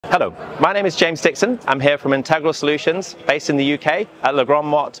Hello, my name is James Dixon. I'm here from Integrel Solutions, based in the UK at Le Grand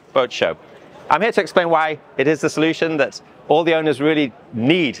Mot Boat Show. I'm here to explain why it is the solution that all the owners really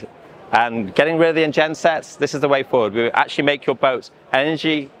need. And getting rid of the gen sets, this is the way forward. We actually make your boat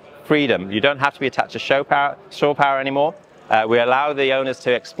energy freedom. You don't have to be attached to shore power anymore. We allow the owners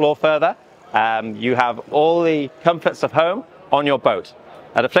to explore further. You have all the comforts of home on your boat.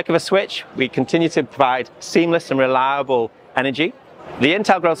 At a flick of a switch, we continue to provide seamless and reliable energy. The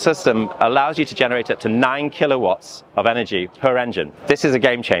Integrel system allows you to generate up to 9 kilowatts of energy per engine. This is a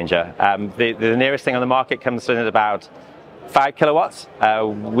game changer. The nearest thing on the market comes in at about 5 kilowatts.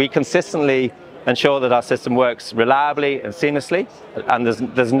 We consistently ensure that our system works reliably and seamlessly, and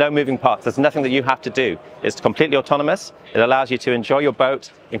there's no moving parts. There's nothing that you have to do. It's completely autonomous. It allows you to enjoy your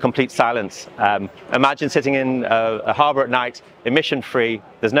boat in complete silence. Imagine sitting in a harbour at night, emission-free.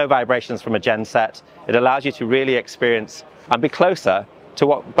 There's no vibrations from a gen set. It allows you to really experience and be closer to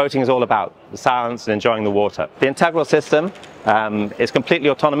what boating is all about, the silence and enjoying the water. The Integrel system is completely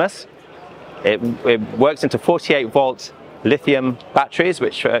autonomous. It works into 48-volt lithium batteries,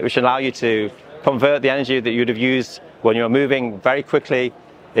 which allow you to convert the energy that you would have used when you're moving very quickly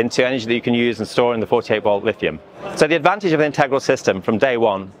into energy that you can use and store in the 48-volt lithium. So the advantage of the Integrel system from day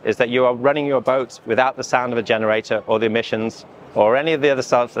one is that you are running your boat without the sound of a generator or the emissions or any of the other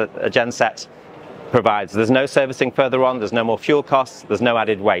stuff that a gen set provides. There's no servicing further on, there's no more fuel costs, there's no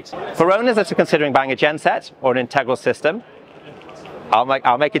added weight. For owners that are considering buying a gen set or an Integrel system,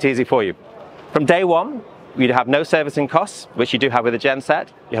 I'll make it easy for you. From day one, you'd have no servicing costs, which you do have with a gen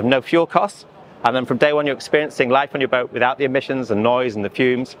set. You have no fuel costs. And then from day one, you're experiencing life on your boat without the emissions and noise and the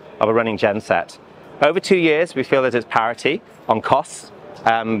fumes of a running gen set. Over 2 years, we feel that it's parity on costs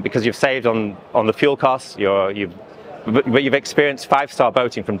because you've saved on the fuel costs, you've experienced 5-star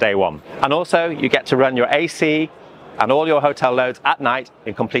boating from day one. And also, you get to run your AC and all your hotel loads at night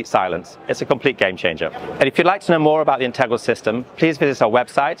in complete silence. It's a complete game changer. And if you'd like to know more about the Integrel system, please visit our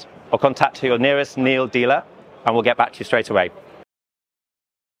website or contact your nearest Neil dealer and we'll get back to you straight away.